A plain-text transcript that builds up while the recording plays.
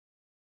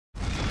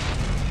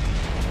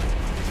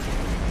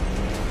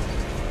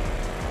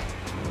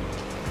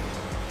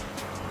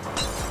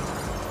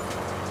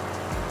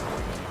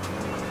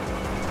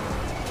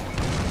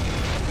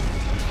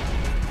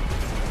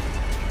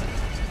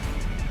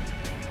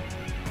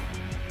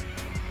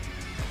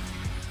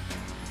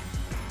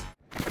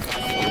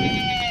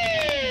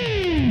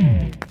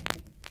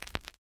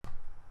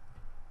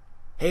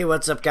Hey,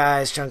 what's up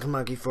guys,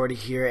 Monkey40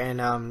 here,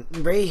 and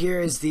right here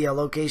is the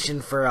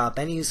location for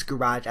Benny's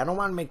garage. I don't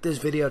want to make this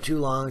video too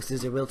long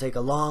since it will take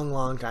a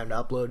long time to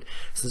upload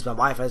since my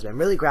Wi-Fi has been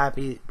really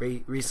crappy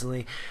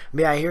recently.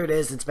 But yeah, here it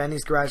is. It's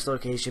Benny's garage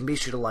location. Be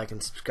sure to like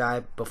and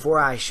subscribe before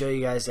I show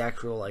you guys the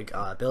actual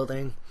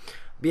building.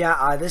 But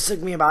yeah, this took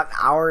me about an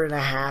hour and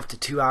a half to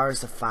 2 hours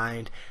to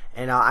find,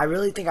 and I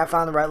really think I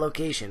found the right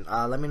location.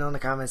 Let me know in the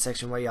comment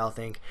section what y'all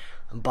think.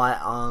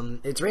 But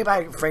it's right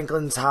by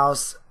Franklin's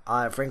house.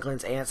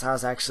 Franklin's aunt's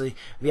house, actually.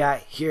 Yeah,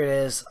 here it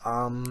is.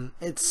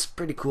 It's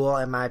pretty cool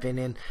in my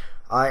opinion.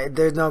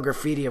 There's no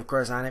graffiti, of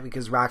course, on it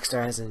because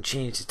Rockstar hasn't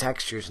changed the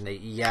textures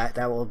yet.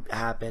 That will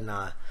happen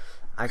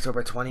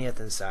October 20th.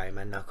 And sorry,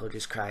 my knuckle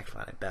just cracked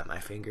when I bent my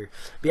finger.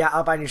 But yeah,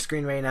 up on your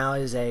screen right now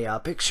is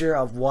a picture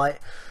of what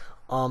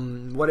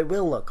it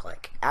will look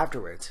like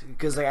afterwards,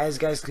 because as you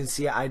guys can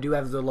see, I do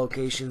have the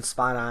location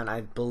spot on.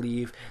 I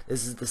believe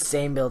this is the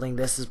same building.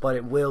 This is what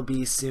it will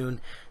be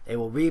soon. They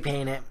will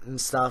repaint it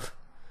and stuff.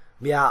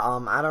 Yeah,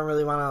 I don't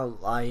really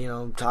want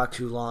to, talk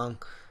too long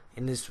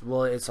in this.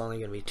 Well, it's only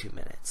going to be 2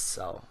 minutes,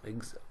 so,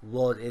 it's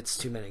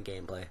 2-minute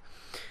gameplay.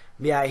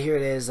 Yeah, here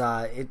it is.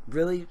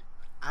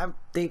 I'm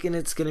thinking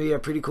it's going to be a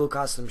pretty cool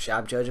custom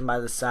shop, judging by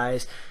the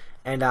size,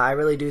 and I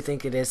really do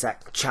think it is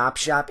that chop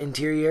shop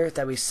interior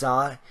that we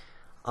saw.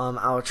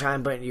 I'll try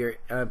and put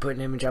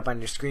an image up on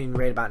your screen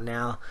right about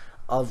now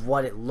of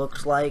what it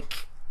looks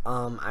like.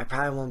 I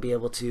probably won't be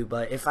able to,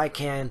 but if I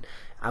can,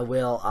 I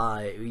will.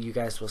 You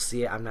guys will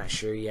see it. I'm not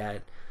sure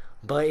yet,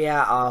 but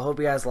yeah, hope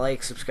you guys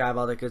like, subscribe,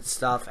 all that good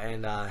stuff,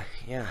 and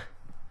yeah,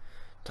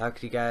 talk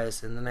to you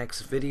guys in the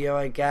next video,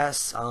 I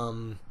guess.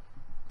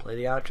 Play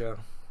the outro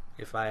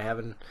if I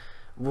haven't.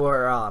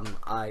 Or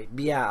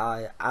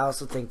I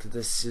also think that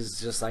this is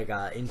just like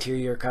a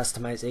interior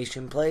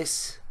customization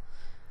place.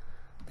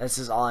 This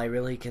is all I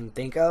really can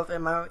think of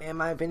in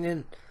my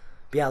opinion.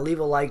 But yeah, leave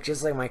a like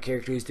just like my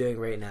character is doing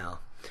right now.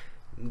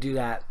 Do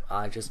that.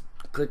 Just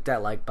click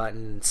that like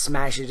button and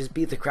smash it. Just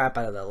beat the crap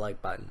out of that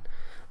like button.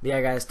 But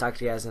yeah, guys, talk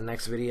to you guys in the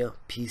next video.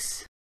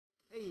 Peace.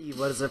 Hey,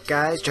 what is up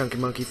guys,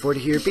 Monkey40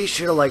 here. Be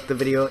sure to like the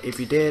video if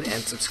you did,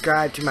 and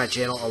subscribe to my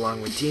channel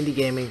along with TND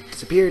Gaming,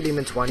 Superior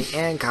Demon 20,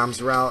 and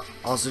Comms Route.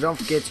 Also, don't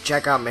forget to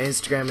check out my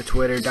Instagram and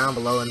Twitter down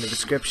below in the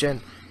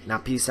description. Now,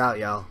 peace out,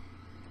 y'all.